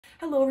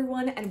Hello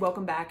everyone and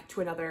welcome back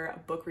to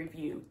another book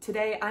review.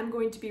 Today I'm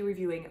going to be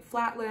reviewing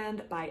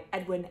Flatland by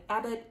Edwin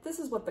Abbott. This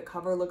is what the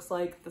cover looks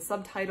like. The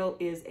subtitle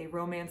is A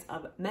Romance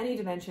of Many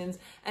Dimensions,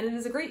 and it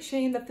is a great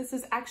shame that this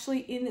is actually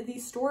in the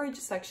storage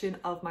section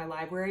of my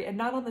library and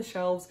not on the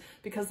shelves,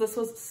 because this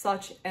was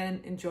such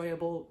an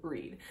enjoyable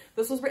read.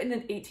 This was written in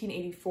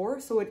 1884,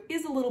 so it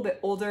is a little bit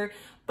older,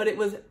 but it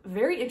was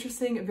very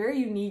interesting, very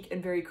unique,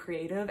 and very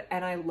creative,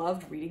 and I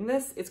loved reading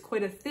this. It's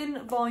quite a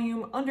thin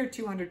volume, under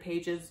 200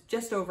 pages,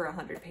 just over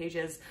 100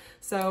 pages.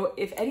 So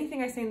if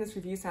anything I say in this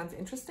review sounds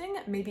interesting,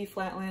 maybe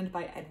Flatland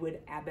by Edwin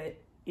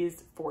Abbott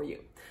is for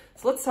you.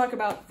 So let's talk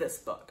about this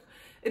book.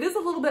 It is a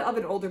little bit of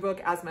an older book,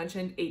 as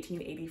mentioned,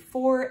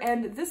 1884,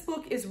 and this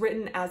book is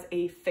written as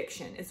a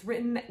fiction. It's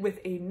written with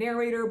a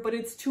narrator, but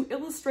it's to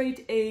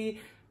illustrate a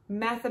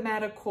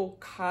mathematical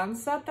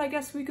concept, I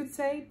guess we could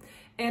say.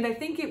 And I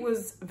think it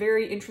was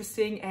very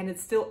interesting, and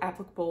it's still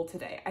applicable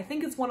today. I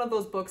think it's one of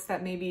those books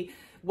that maybe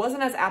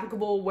wasn't as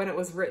applicable when it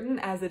was written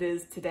as it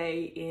is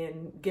today,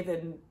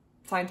 given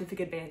scientific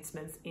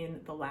advancements in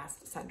the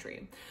last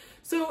century.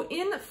 So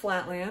in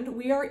Flatland,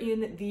 we are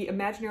in the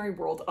imaginary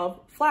world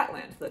of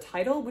Flatland, the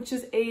title, which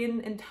is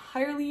an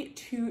entirely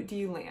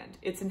 2D land.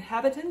 Its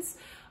inhabitants,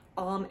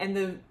 and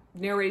the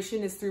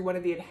narration is through one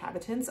of the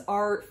inhabitants,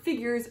 are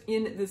figures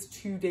in this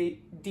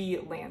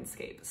 2D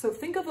landscape. So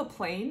think of a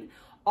plane.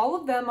 All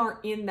of them are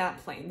in that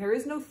plane. There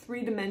is no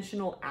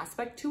three-dimensional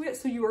aspect to it,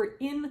 so you are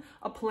in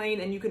a plane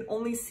and you can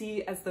only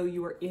see as though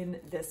you are in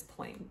this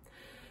plane.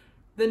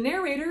 The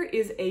narrator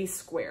is a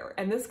square,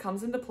 and this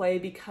comes into play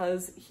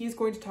because he's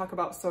going to talk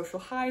about social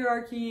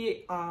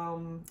hierarchy,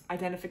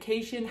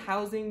 identification,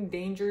 housing,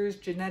 dangers,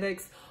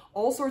 genetics,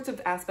 all sorts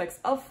of aspects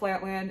of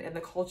Flatland and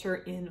the culture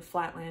in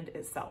Flatland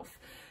itself.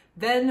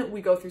 Then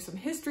we go through some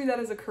history that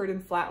has occurred in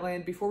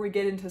Flatland before we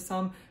get into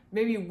some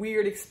maybe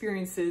weird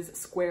experiences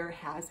Square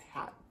has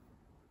had.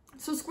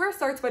 So Square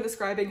starts by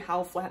describing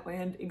how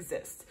Flatland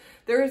exists.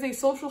 There is a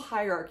social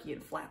hierarchy in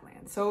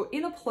Flatland. So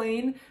in a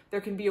plane, there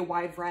can be a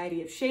wide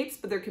variety of shapes,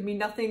 but there can be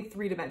nothing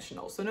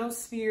three-dimensional. So no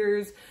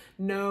spheres,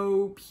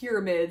 no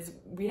pyramids.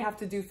 We have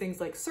to do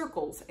things like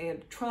circles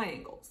and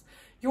triangles.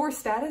 Your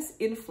status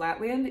in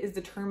Flatland is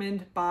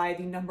determined by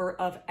the number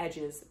of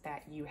edges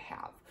that you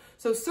have.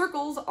 So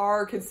circles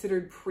are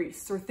considered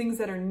priests, or things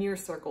that are near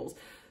circles.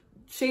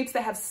 Shapes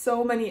that have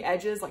so many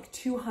edges, like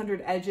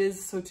 200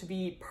 edges, so to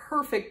be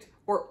perfect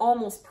or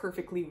almost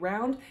perfectly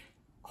round,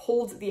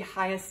 holds the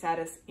highest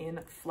status in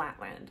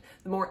Flatland.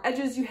 The more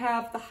edges you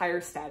have, the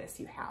higher status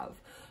you have.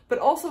 But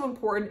also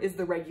important is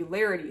the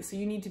regularity. So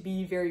you need to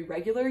be very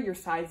regular. Your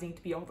sides need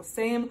to be all the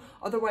same.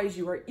 Otherwise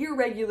you are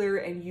irregular,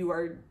 and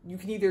you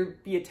can either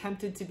be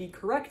attempted to be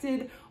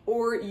corrected,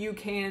 or you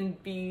can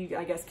be,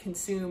 I guess,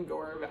 consumed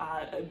or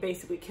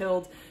basically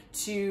killed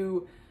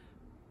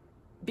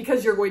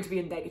because you're going to be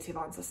a negative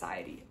on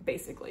society,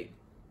 basically.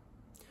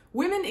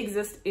 Women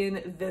exist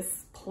in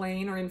this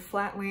plane, or in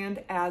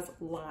Flatland, as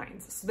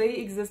lines. So they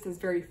exist as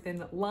very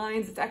thin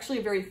lines. It's actually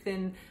a very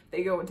thin,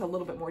 they go into a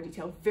little bit more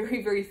detail,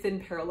 very, very thin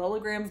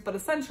parallelograms, but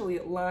essentially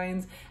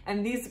lines.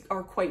 And these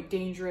are quite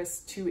dangerous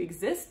to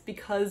exist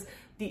because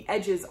the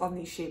edges on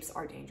these shapes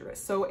are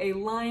dangerous. So a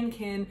line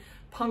can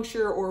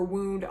puncture or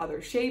wound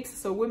other shapes.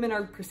 So women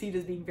are perceived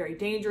as being very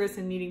dangerous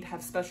and needing to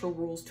have special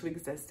rules to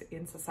exist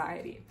in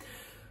society.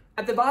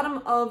 At the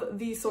bottom of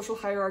the social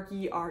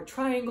hierarchy are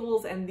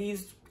triangles, and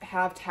these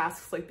have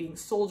tasks like being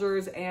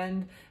soldiers,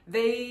 and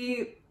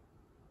they're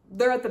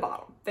at the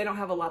bottom. They don't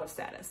have a lot of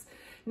status.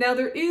 Now,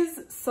 there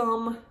is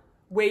some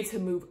way to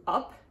move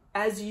up.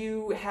 As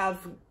you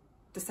have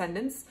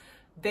descendants,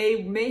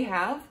 they may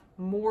have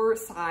more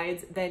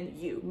sides than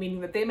you,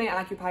 meaning that they may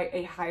occupy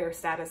a higher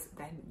status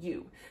than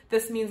you.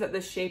 This means that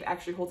this shape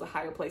actually holds a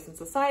higher place in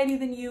society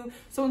than you.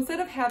 So instead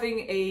of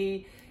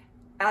having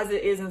as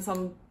it is in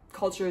some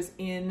cultures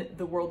in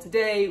the world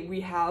today, we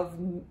have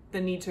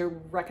the need to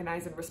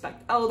recognize and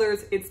respect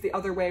elders. It's the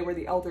other way, where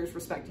the elders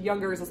respect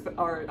youngers,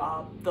 or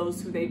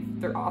those who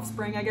their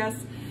offspring, I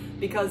guess,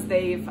 because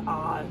they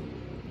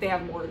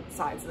have more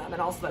sides to them.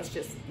 And also that's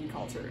just the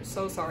culture.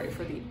 So sorry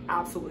for the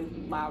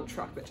absolutely loud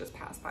truck that just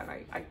passed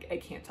by. I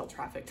can't tell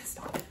traffic to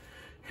stop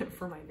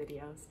for my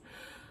videos.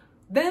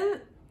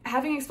 Then,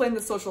 having explained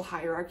the social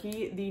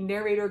hierarchy, the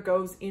narrator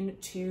goes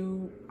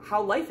into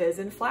how life is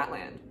in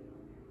Flatland.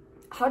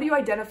 How do you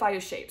identify a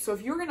shape? So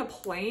if you're in a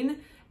plane,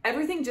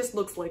 everything just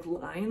looks like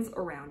lines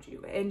around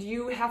you, and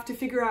you have to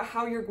figure out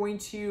how you're going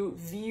to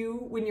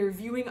when you're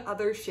viewing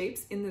other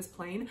shapes in this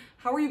plane,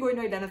 how are you going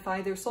to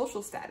identify their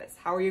social status?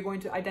 How are you going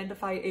to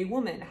identify a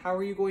woman? How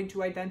are you going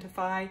to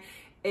identify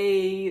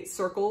a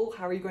circle?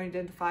 How are you going to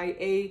identify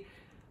a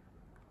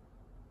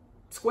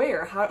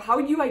square? How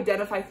do you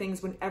identify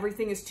things when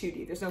everything is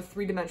 2D? There's no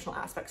three-dimensional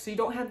aspect. So you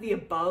don't have the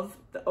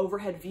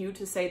overhead view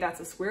to say that's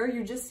a square.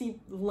 You just see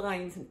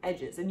lines and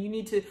edges, and you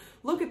need to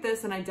look at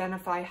this and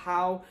identify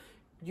how,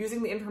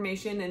 using the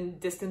information and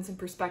distance and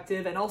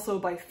perspective, and also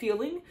by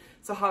feeling.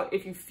 So how,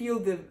 if you feel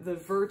the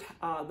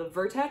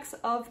vertex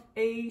of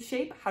a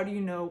shape, how do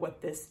you know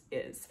what this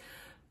is?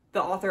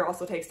 The author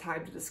also takes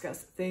time to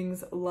discuss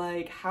things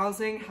like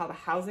housing, how the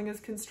housing is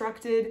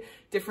constructed,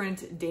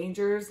 different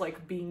dangers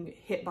like being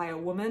hit by a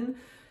woman.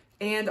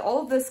 And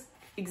all of this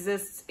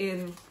exists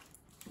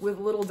with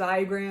little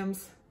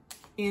diagrams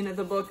in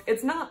the book.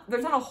 There's not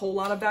a whole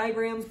lot of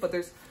diagrams, but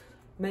there's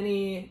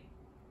many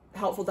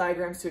helpful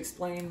diagrams to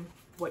explain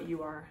what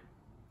you are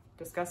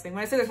discussing.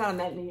 When I say there's not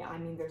many, I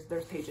mean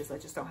there's pages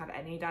that just don't have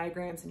any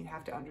diagrams and you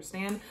have to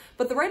understand.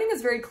 But the writing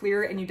is very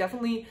clear and you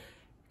definitely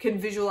can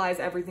visualize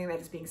everything that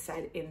is being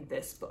said in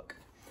this book.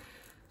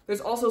 There's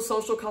also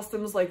social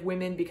customs, like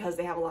women, because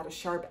they have a lot of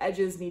sharp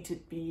edges, need to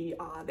be,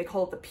 they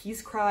call it the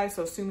peace cry,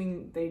 so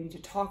assuming they need to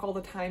talk all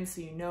the time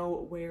so you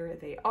know where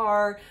they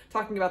are.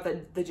 Talking about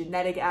the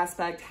genetic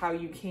aspect, how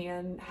you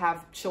can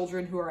have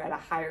children who are at a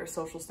higher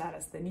social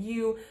status than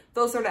you.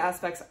 Those sort of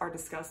aspects are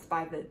discussed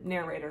by the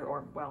narrator,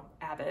 or, well,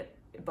 Abbott,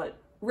 but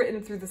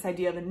written through this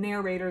idea of a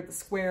narrator, the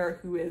square,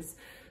 who is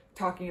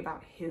talking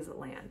about his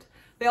land.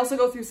 They also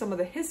go through some of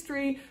the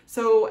history.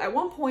 So at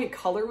one point,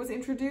 color was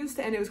introduced,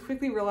 and it was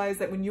quickly realized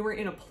that when you were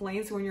in a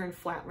plane, so when you're in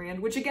Flatland,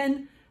 which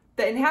again,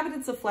 the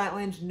inhabitants of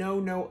Flatland know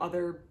no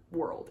other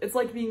world. It's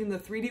like being in the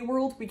 3D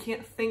world. We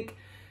can't think,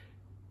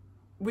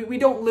 we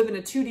don't live in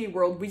a 2D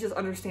world, we just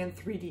understand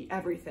 3D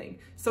everything.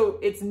 So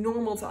it's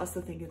normal to us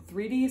to think in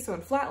 3D. So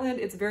in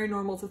Flatland, it's very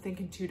normal to think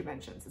in 2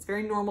 dimensions. It's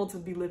very normal to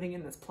be living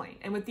in this plane.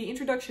 And with the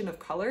introduction of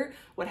color,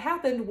 what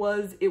happened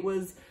was it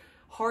was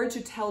hard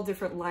to tell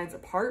different lines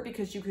apart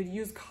because you could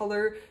use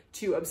color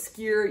to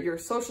obscure your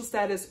social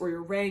status or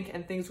your rank,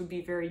 and things would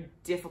be very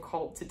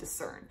difficult to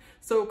discern.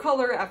 So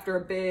color, after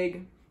a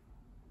big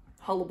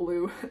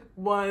hullabaloo,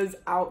 was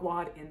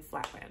outlawed in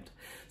Flatland.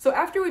 So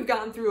after we've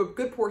gotten through a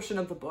good portion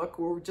of the book,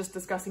 where we're just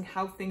discussing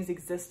how things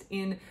exist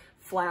in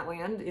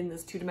Flatland, in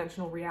this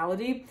 2-dimensional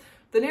reality,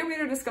 the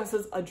narrator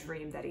discusses a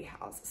dream that he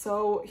has.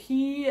 So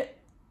he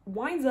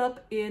winds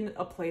up in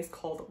a place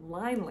called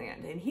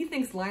Lineland, and he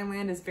thinks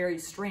Lineland is very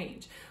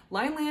strange.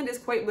 Lineland is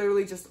quite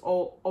literally just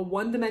a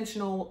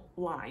one-dimensional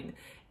line,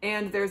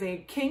 and there's a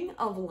king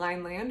of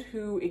Lineland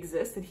who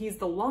exists, and he's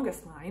the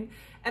longest line,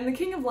 and the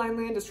king of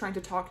Lineland is trying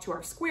to talk to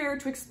our square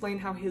to explain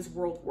how his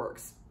world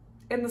works.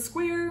 And the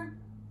square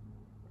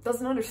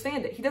doesn't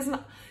understand it.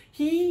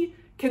 He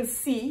can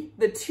see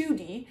the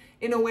 2D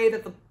in a way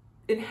that the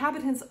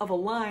inhabitants of a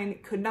line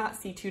could not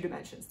see 2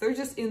 dimensions. They're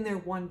just in their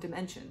 1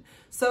 dimension.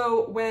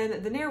 So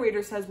when the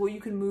narrator says, well,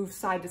 you can move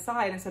side to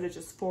side instead of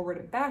just forward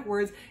and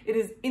backwards, it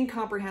is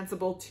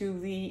incomprehensible to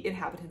the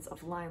inhabitants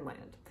of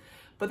Lineland.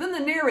 But then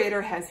the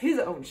narrator has his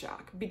own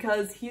shock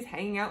because he's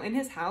hanging out in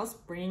his house,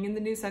 bringing in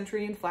the new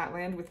century in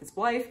Flatland with his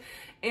wife,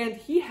 and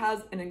he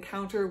has an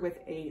encounter with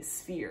a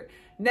sphere.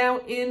 Now,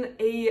 in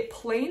a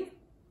plane,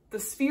 the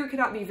sphere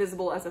cannot be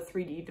visible as a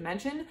 3D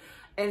dimension.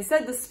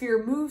 Instead, the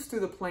sphere moves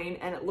through the plane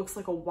and it looks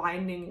like a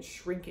widening,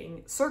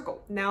 shrinking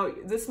circle. Now,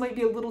 this might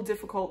be a little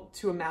difficult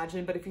to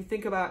imagine, but if you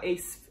think about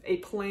a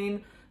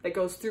plane that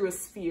goes through a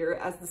sphere,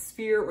 as the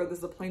sphere, or as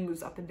the plane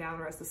moves up and down,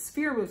 or as the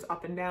sphere moves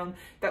up and down,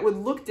 that would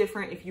look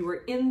different if you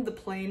were in the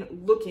plane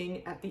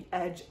looking at the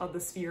edge of the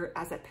sphere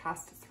as it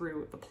passed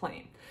through the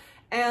plane.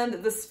 And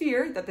the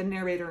sphere that the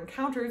narrator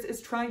encounters is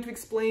trying to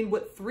explain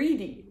what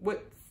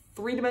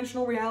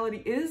 3-dimensional reality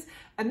is,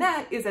 and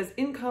that is as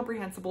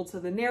incomprehensible to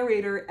the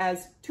narrator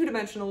as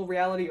 2-dimensional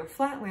reality or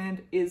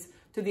Flatland is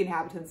to the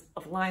inhabitants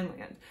of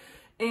Lineland.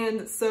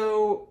 And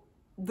so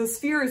the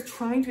sphere is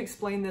trying to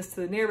explain this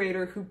to the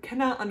narrator, who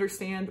cannot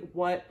understand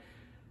what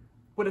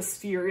a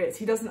sphere is.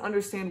 He doesn't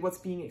understand what's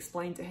being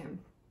explained to him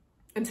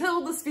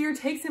until the sphere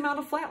takes him out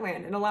of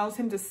Flatland and allows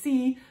him to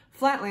see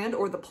Flatland,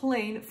 or the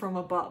plane, from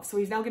above. So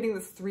he's now getting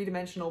this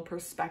 3-dimensional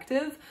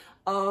perspective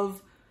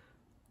of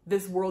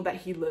this world that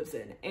he lives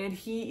in, and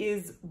he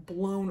is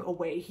blown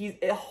away.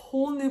 A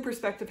whole new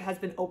perspective has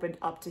been opened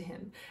up to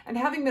him. And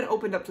having been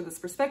opened up to this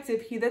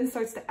perspective, he then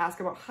starts to ask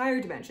about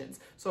higher dimensions.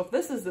 So if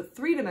this is the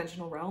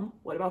 3-dimensional realm,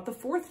 what about the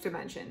 4th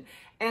dimension?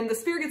 And the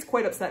sphere gets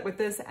quite upset with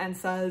this and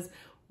says,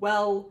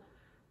 well,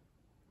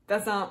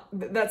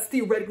 that's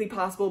theoretically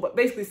possible, but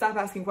basically stop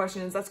asking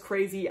questions. That's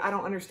crazy. I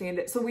don't understand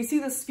it. So we see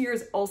the sphere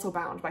is also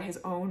bound by his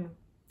own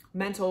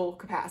mental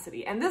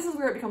capacity. And this is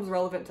where it becomes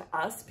relevant to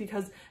us,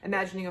 because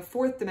imagining a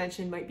 4th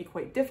dimension might be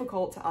quite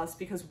difficult to us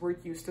because we're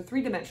used to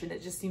 3-dimension.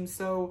 It just seems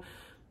so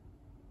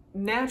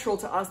natural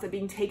to us that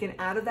being taken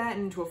out of that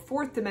and into a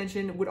 4th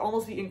dimension would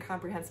almost be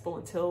incomprehensible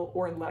until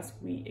or unless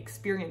we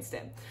experienced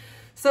it.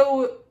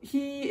 So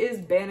he is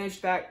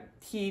banished back,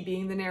 he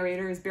being the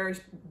narrator is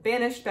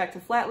banished back to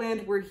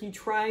Flatland, where he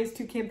tries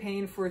to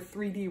campaign for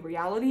 3D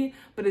reality,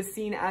 but is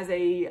seen as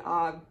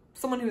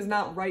someone who's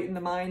not right in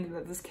the mind, and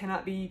that this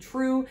cannot be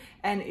true,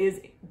 and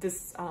is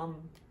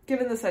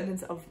given the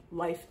sentence of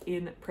life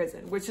in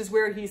prison, which is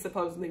where he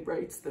supposedly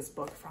writes this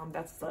book from.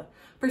 That's the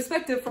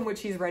perspective from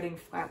which he's writing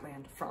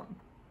Flatland from.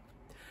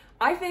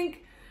 I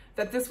think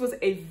that this was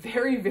a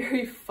very,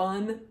 very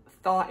fun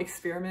thought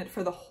experiment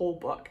for the whole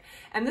book.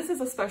 And this is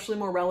especially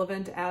more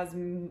relevant as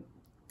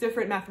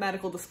different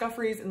mathematical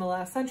discoveries in the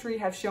last century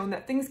have shown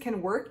that things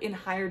can work in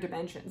higher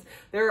dimensions.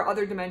 There are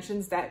other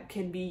dimensions that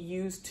can be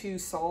used to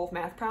solve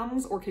math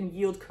problems or can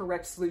yield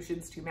correct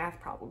solutions to math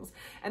problems.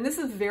 And this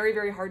is very,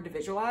 very hard to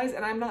visualize,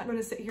 and I'm not going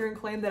to sit here and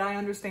claim that I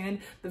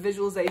understand the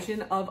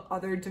visualization of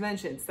other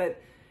dimensions.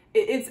 That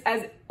it's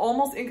as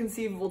almost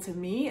inconceivable to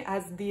me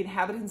as the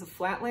inhabitants of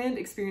Flatland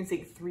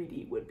experiencing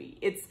 3D would be.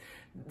 It's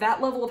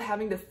that level of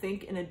having to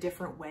think in a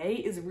different way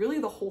is really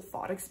the whole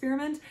thought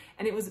experiment,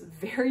 and it was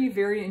very,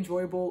 very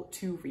enjoyable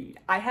to read.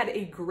 I had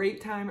a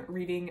great time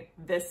reading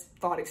this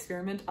thought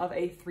experiment of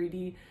a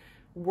 3D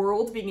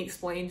world being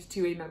explained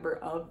to a member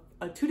of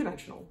a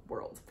two-dimensional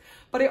world.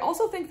 But I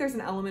also think there's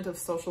an element of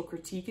social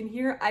critique in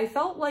here. I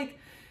felt like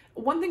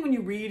one thing when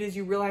you read is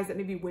you realize that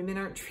maybe women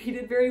aren't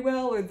treated very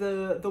well, or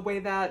the way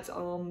that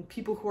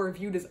people who are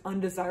viewed as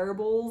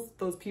undesirables,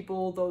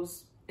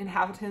 those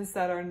inhabitants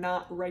that are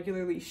not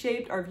regularly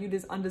shaped are viewed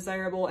as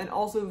undesirable and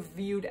also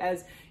viewed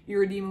as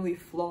irredeemably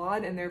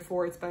flawed, and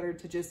therefore it's better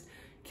to just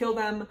kill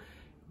them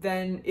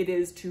than it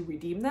is to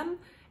redeem them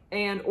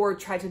or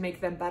try to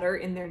make them better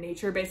in their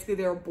nature. Basically,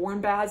 they are born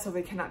bad, so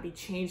they cannot be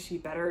changed to be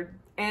better.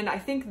 And I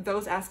think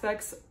those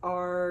aspects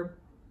are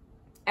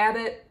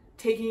Abbott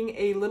taking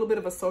a little bit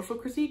of a social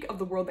critique of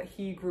the world that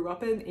he grew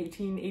up in.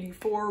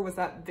 1884 was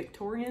that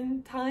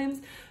Victorian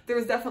times. There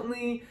was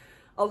definitely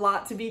a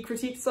lot to be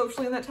critiqued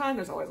socially in that time.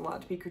 There's always a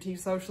lot to be critiqued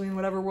socially in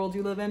whatever world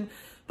you live in.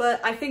 But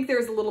I think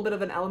there's a little bit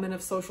of an element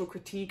of social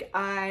critique.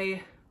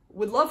 I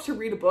would love to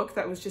read a book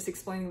that was just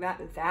explaining that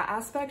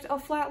aspect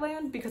of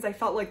Flatland, because I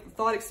felt like the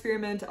thought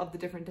experiment of the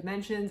different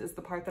dimensions is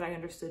the part that I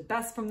understood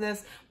best from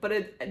this, but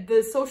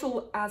the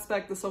social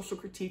aspect, the social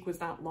critique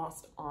was not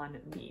lost on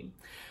me.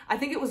 I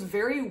think it was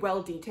very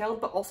well detailed,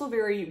 but also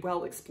very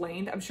well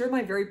explained. I'm sure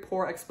my very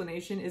poor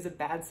explanation is a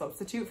bad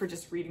substitute for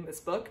just reading this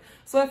book.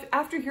 So if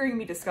after hearing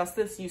me discuss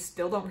this, you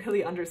still don't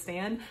really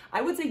understand,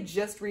 I would say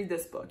just read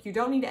this book. You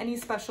don't need any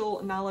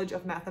special knowledge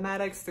of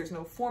mathematics. There's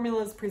no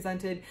formulas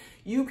presented.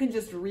 You can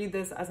just read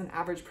this as an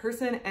average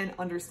person and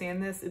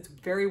understand this. It's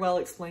very well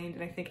explained,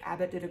 and I think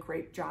Abbott did a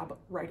great job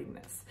writing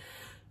this.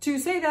 To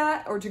say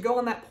that, or to go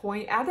on that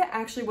point, Abbott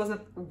actually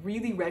wasn't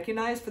really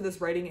recognized for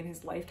this writing in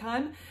his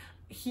lifetime.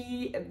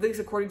 He, at least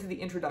according to the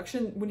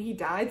introduction, when he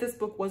died, this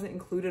book wasn't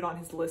included on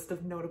his list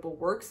of notable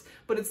works,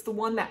 but it's the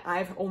one that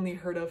I've only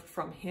heard of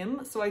from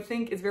him. So I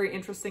think it's very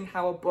interesting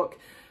how a book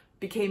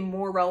became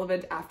more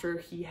relevant after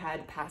he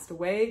had passed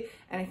away,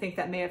 and I think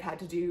that may have had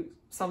to do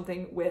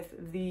something with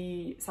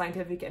the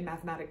scientific and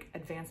mathematic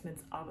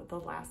advancements of the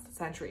last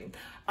century.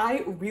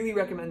 I really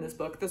recommend this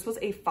book. This was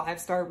a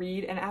 5-star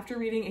read, and after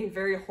reading a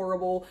very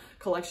horrible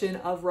collection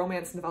of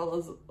romance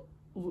novellas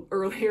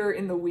earlier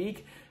in the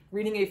week,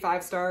 reading a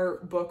 5-star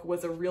book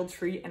was a real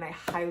treat, and I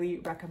highly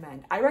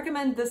recommend. I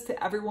recommend this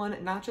to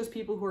everyone, not just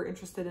people who are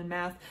interested in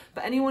math,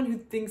 but anyone who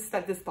thinks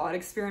that this thought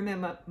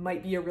experiment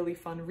might be a really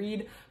fun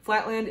read.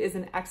 Flatland is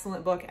an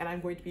excellent book, and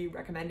I'm going to be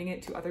recommending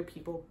it to other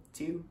people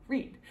to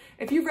read.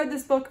 If you've read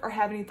this book or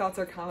have any thoughts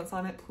or comments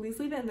on it, please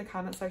leave it in the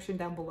comment section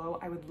down below.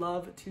 I would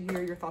love to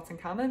hear your thoughts and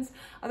comments.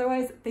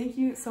 Otherwise, thank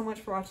you so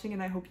much for watching,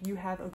 and I hope you have a